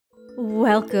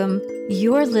Welcome.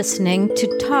 You're listening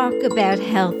to Talk About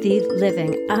Healthy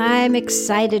Living. I'm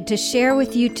excited to share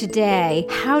with you today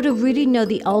how to really know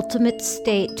the ultimate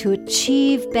state to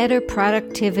achieve better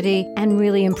productivity and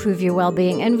really improve your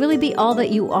well-being and really be all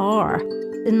that you are.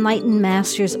 Enlightened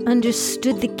masters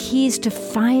understood the keys to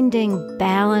finding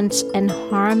balance and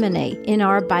harmony in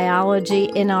our biology,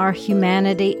 in our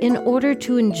humanity, in order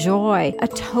to enjoy a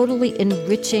totally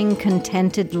enriching,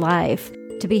 contented life,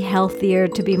 to be healthier,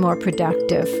 to be more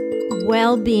productive.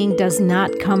 Well-being does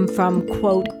not come from,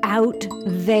 quote, out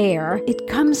there. It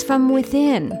comes from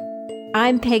within.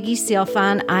 I'm Peggy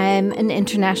Sealfon. I'm an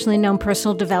internationally known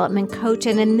personal development coach,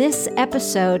 and in this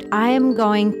episode, I am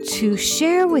going to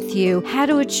share with you how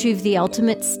to achieve the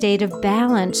ultimate state of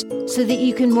balance so that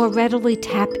you can more readily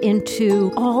tap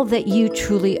into all that you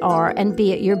truly are and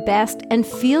be at your best and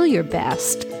feel your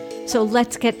best. So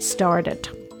let's get started.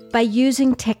 By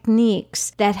using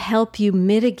techniques that help you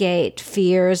mitigate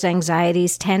fears,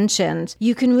 anxieties, tensions,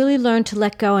 you can really learn to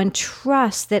let go and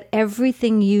trust that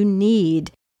everything you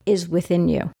need is within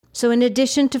you. So in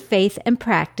addition to faith and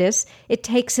practice, it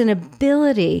takes an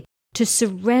ability to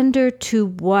surrender to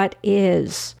what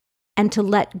is and to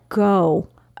let go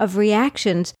of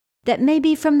reactions that may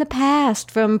be from the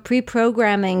past, from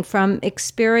pre-programming, from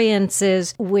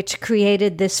experiences which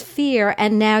created this fear,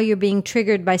 and now you're being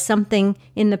triggered by something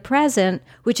in the present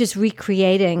which is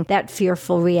recreating that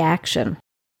fearful reaction.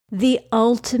 The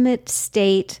ultimate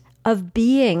state of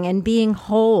being and being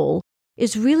whole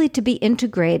is really to be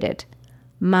integrated.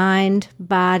 Mind,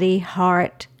 body,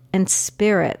 heart, and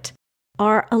spirit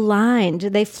are aligned.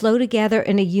 They flow together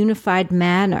in a unified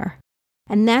manner.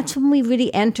 And that's when we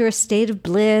really enter a state of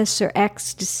bliss or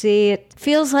ecstasy. It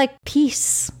feels like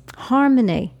peace,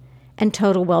 harmony, and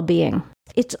total well-being.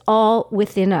 It's all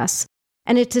within us.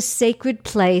 And it's a sacred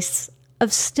place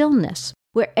of stillness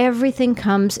where everything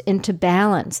comes into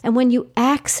balance. And when you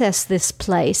access this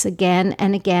place again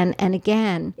and again and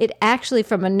again, it actually,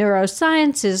 from a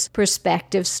neurosciences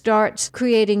perspective, starts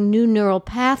creating new neural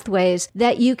pathways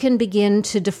that you can begin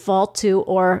to default to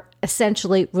or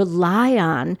essentially rely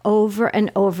on over and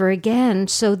over again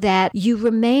so that you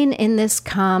remain in this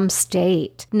calm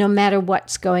state no matter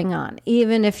what's going on.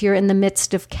 Even if you're in the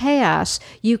midst of chaos,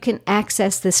 you can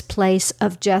access this place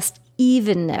of just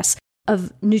evenness,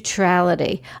 of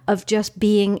neutrality, of just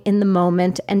being in the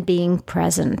moment and being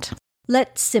present.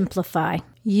 Let's simplify.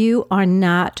 You are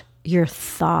not your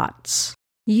thoughts.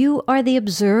 You are the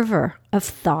observer of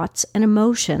thoughts and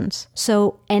emotions.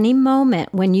 So any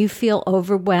moment when you feel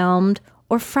overwhelmed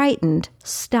or frightened,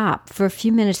 stop for a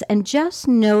few minutes and just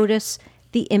notice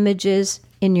the images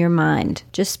in your mind.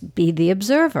 Just be the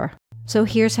observer. So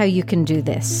here's how you can do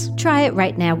this. Try it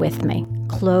right now with me.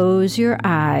 Close your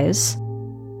eyes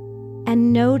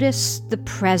and notice the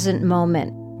present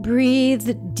moment.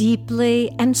 Breathe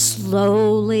deeply and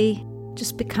slowly,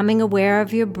 just becoming aware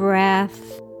of your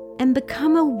breath. And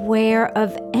become aware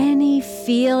of any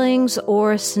feelings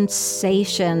or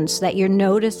sensations that you're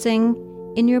noticing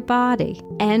in your body.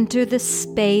 Enter the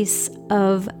space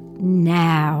of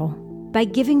now by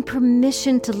giving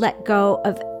permission to let go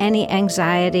of any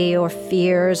anxiety or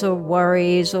fears or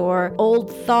worries or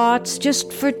old thoughts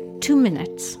just for 2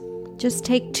 minutes. Just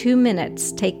take 2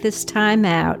 minutes. Take this time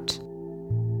out.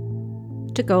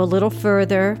 To go a little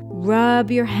further, rub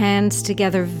your hands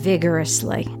together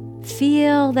vigorously.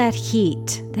 Feel that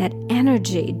heat, that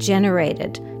energy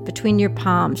generated between your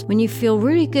palms. When you feel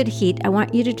really good heat, I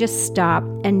want you to just stop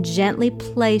and gently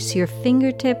place your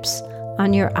fingertips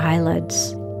on your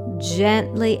eyelids.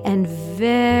 Gently and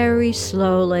very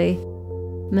slowly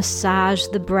massage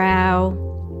the brow,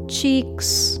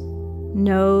 cheeks,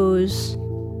 nose,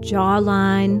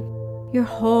 jawline, your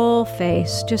whole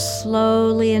face, just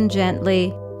slowly and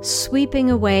gently sweeping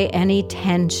away any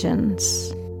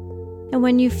tensions. And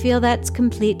when you feel that's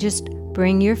complete, just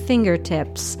bring your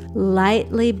fingertips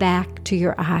lightly back to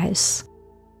your eyes.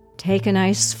 Take a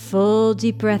nice full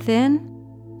deep breath in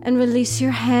and release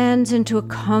your hands into a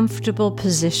comfortable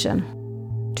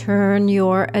position. Turn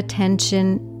your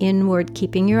attention inward,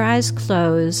 keeping your eyes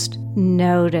closed.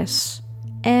 Notice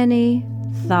any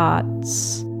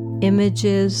thoughts,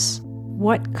 images.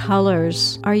 What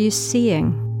colors are you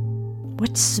seeing?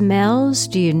 What smells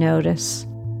do you notice?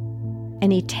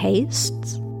 Any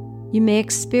tastes? You may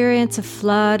experience a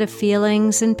flood of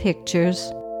feelings and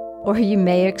pictures, or you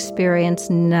may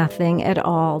experience nothing at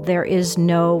all. There is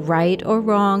no right or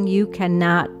wrong. You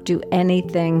cannot do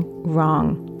anything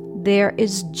wrong. There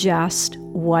is just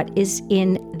what is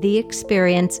in the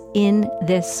experience in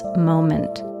this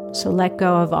moment. So let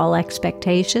go of all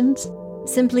expectations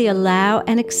Simply allow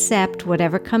and accept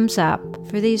whatever comes up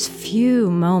for these few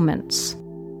moments.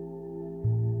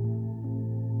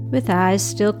 With eyes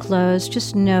still closed,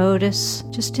 just notice,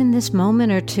 just in this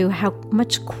moment or two, how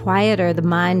much quieter the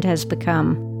mind has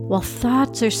become. While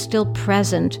thoughts are still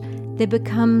present, they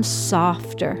become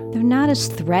softer. They're not as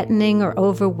threatening or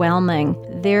overwhelming.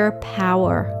 Their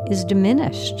power is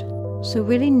diminished. So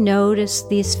really notice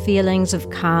these feelings of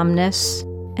calmness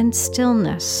and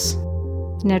stillness.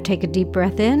 Now take a deep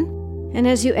breath in, and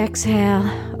as you exhale,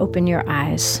 open your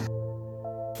eyes.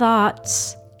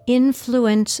 Thoughts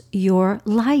influence your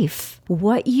life.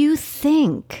 What you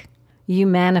think, you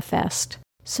manifest.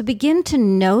 So begin to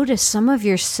notice some of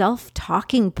your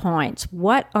self-talking points.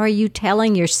 What are you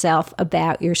telling yourself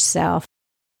about yourself?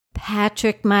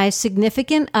 Patrick, my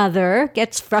significant other,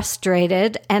 gets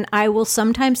frustrated, and I will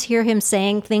sometimes hear him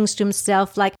saying things to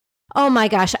himself like, "Oh my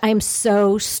gosh, I'm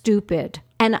so stupid."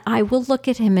 And I will look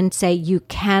at him and say, "You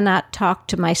cannot talk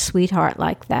to my sweetheart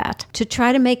like that," to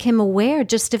try to make him aware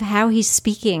just of how he's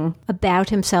speaking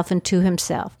about himself and to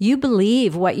himself. You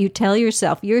believe what you tell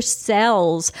yourself. Your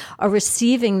cells are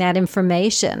receiving that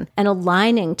information and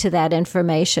aligning to that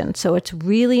information. So it's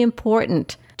really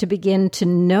important to begin to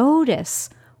notice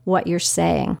what you're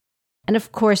saying. And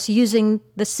of course, using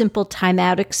the simple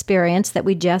timeout experience that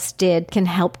we just did can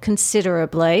help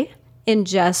considerably in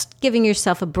just giving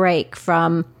yourself a break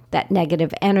from that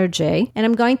negative energy. And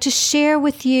I'm going to share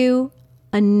with you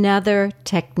another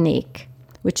technique,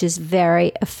 which is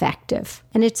very effective.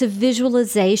 And it's a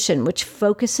visualization which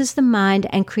focuses the mind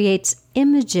and creates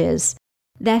images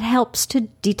that helps to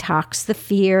detox the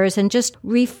fears and just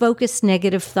refocus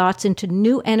negative thoughts into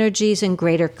new energies and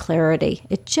greater clarity.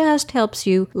 It just helps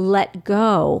you let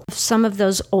go of some of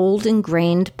those old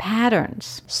ingrained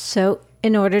patterns. So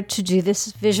in order to do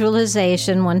this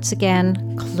visualization, once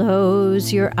again,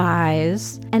 close your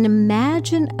eyes and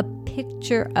imagine a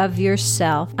picture of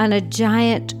yourself on a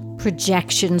giant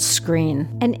projection screen.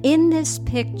 And in this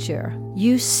picture,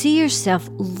 you see yourself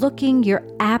looking your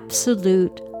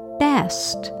absolute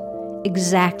best,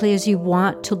 exactly as you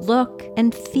want to look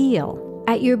and feel.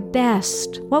 At your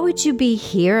best, what would you be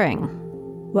hearing?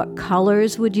 What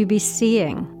colors would you be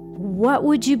seeing? What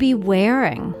would you be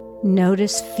wearing?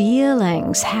 Notice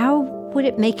feelings. How would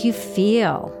it make you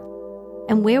feel?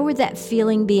 And where would that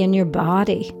feeling be in your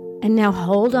body? And now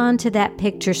hold on to that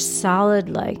picture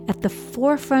solidly at the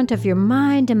forefront of your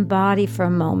mind and body for a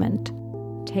moment.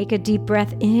 Take a deep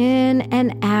breath in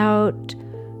and out,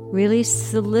 really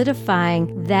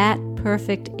solidifying that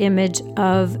perfect image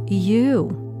of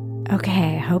you.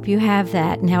 Okay, I hope you have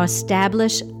that. Now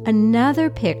establish another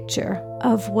picture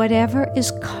of whatever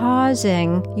is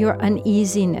causing your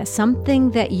uneasiness, something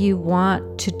that you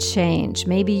want to change.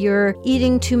 Maybe you're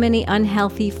eating too many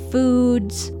unhealthy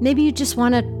foods. Maybe you just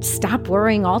want to stop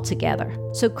worrying altogether.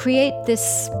 So create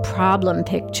this problem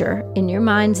picture in your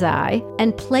mind's eye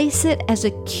and place it as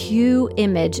a cue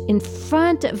image in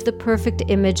front of the perfect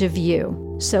image of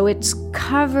you. So it's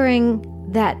covering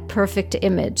that perfect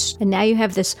image. And now you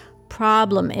have this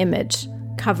problem image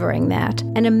covering that.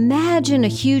 And imagine a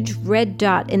huge red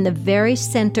dot in the very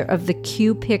center of the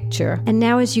cue picture. And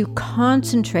now as you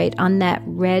concentrate on that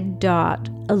red dot,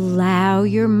 allow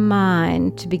your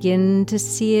mind to begin to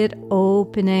see it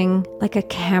opening like a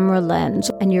camera lens.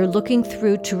 And you're looking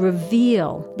through to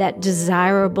reveal that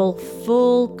desirable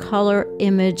full color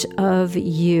image of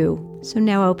you. So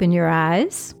now open your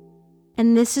eyes.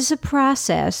 And this is a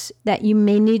process that you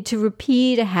may need to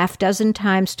repeat a half dozen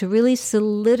times to really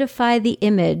solidify the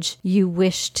image you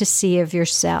wish to see of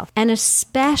yourself. And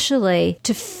especially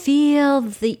to feel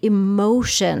the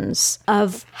emotions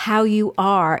of how you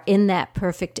are in that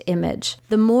perfect image.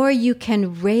 The more you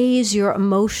can raise your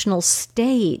emotional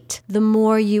state, the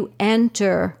more you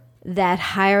enter that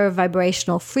higher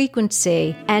vibrational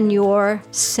frequency, and your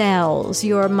cells,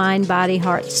 your mind, body,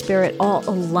 heart, spirit, all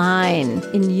align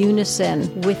in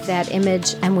unison with that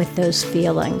image and with those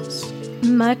feelings.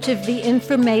 Much of the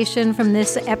information from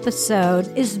this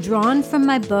episode is drawn from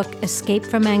my book, Escape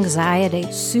from Anxiety.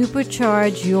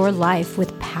 Supercharge your life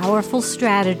with powerful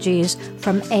strategies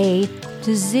from A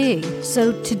to Z.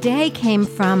 So today came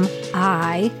from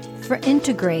I for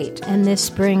integrate, and this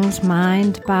brings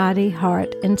mind, body,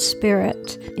 heart, and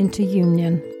spirit into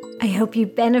union. I hope you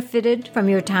benefited from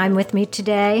your time with me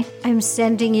today. I'm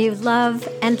sending you love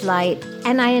and light,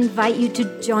 and I invite you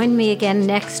to join me again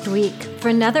next week for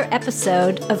another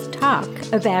episode of Talk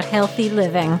About Healthy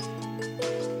Living.